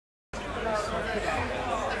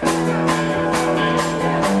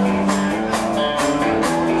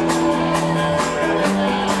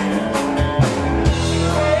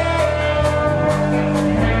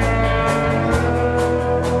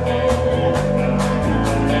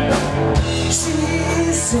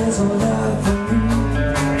Says a love for me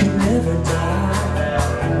can never die.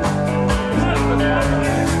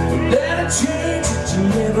 That I change it, you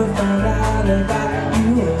never find out about you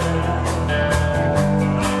and I.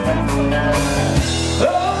 Oh,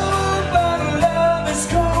 but love is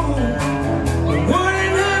cold.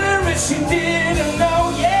 Wouldn't hurt her if she didn't know,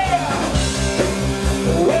 yeah.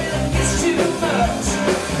 When it gets too much,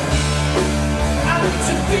 I need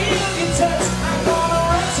to feel your touch. I'm gonna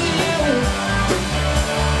run to you.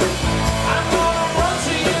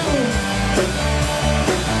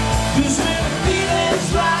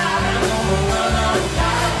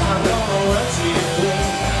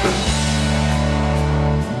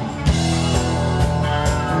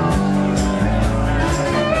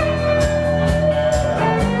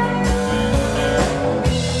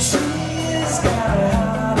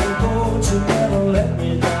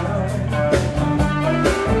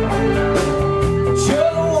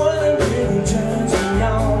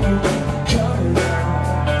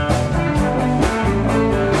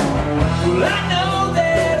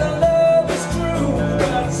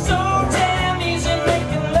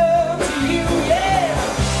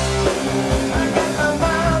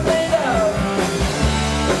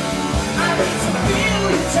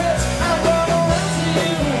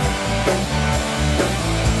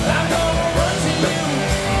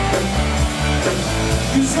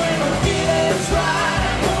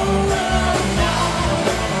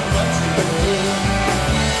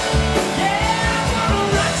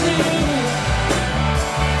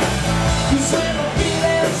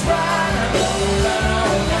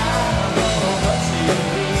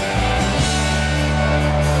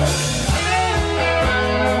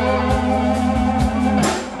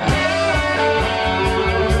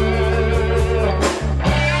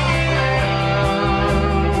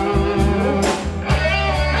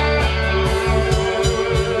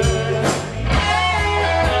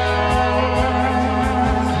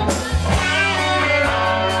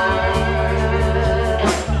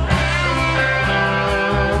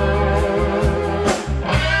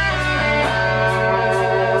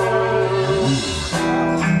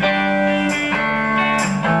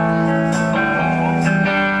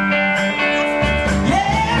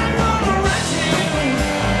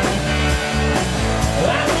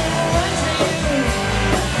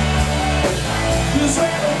 This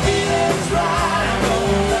way.